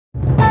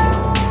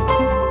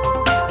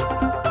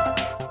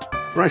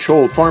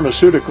Threshold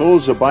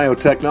Pharmaceuticals, a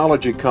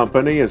biotechnology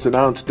company, has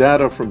announced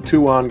data from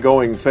two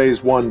ongoing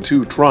Phase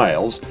 1/2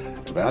 trials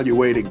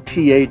evaluating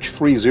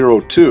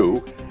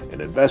TH302, an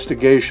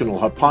investigational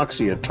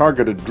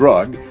hypoxia-targeted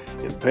drug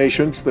in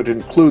patients that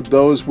include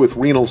those with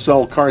renal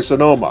cell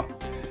carcinoma.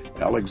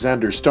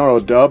 Alexander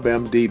Starodub,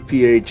 MD,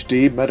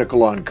 PhD,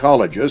 medical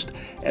oncologist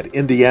at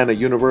Indiana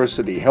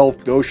University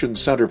Health Goshen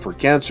Center for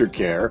Cancer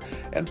Care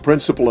and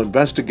principal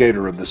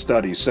investigator of the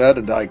study, said,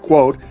 and I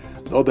quote,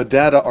 "Though the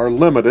data are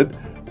limited,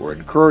 we're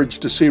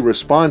encouraged to see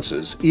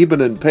responses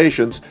even in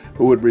patients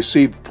who had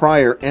received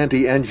prior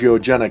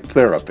anti-angiogenic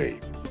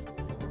therapy."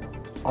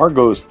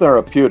 Argos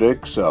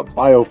Therapeutics, a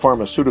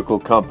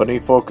biopharmaceutical company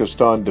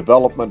focused on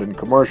development and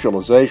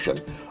commercialization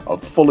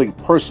of fully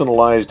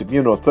personalized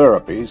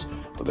immunotherapies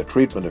for the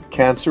treatment of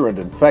cancer and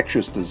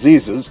infectious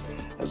diseases,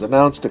 has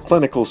announced a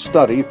clinical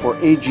study for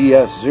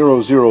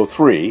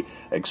AGS-003,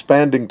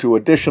 expanding to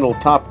additional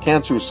top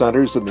cancer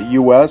centers in the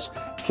U.S.,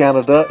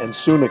 Canada, and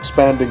soon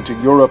expanding to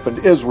Europe and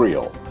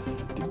Israel.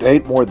 To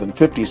date, more than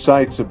 50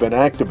 sites have been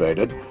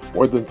activated.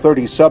 More than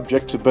 30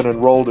 subjects have been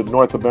enrolled in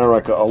North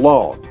America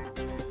alone.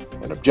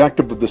 An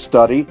objective of the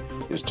study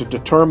is to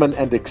determine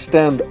and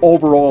extend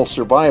overall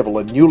survival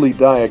in newly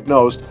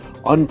diagnosed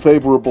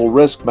unfavorable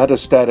risk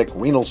metastatic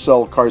renal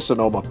cell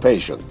carcinoma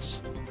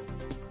patients.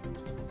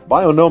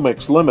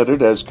 Bionomics Limited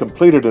has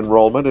completed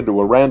enrollment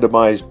into a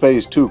randomized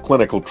Phase 2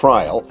 clinical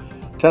trial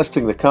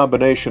testing the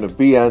combination of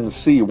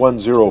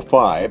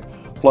BNC105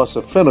 plus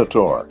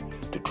Afinitor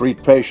to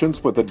treat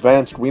patients with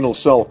advanced renal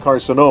cell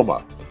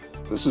carcinoma.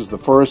 This is the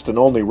first and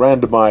only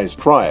randomized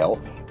trial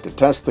to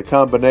test the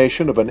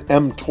combination of an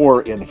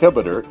mTOR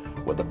inhibitor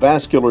with a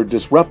vascular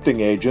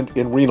disrupting agent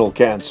in renal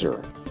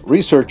cancer.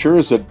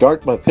 Researchers at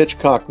Dartmouth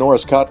Hitchcock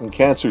Norris Cotton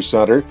Cancer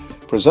Center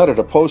presented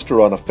a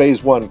poster on a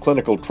Phase 1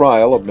 clinical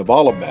trial of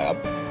nivolumab,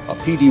 a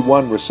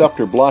PD-1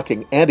 receptor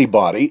blocking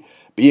antibody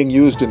being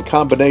used in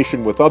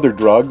combination with other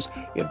drugs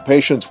in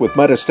patients with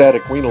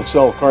metastatic renal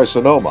cell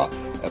carcinoma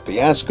at the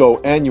ASCO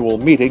annual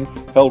meeting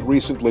held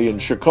recently in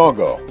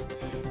Chicago.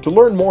 To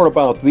learn more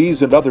about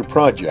these and other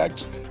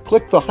projects,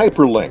 click the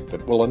hyperlink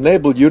that will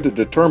enable you to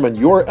determine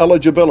your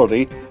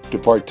eligibility to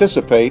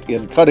participate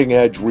in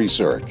cutting-edge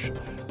research.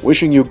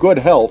 Wishing you good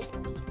health,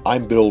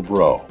 I'm Bill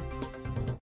Brough.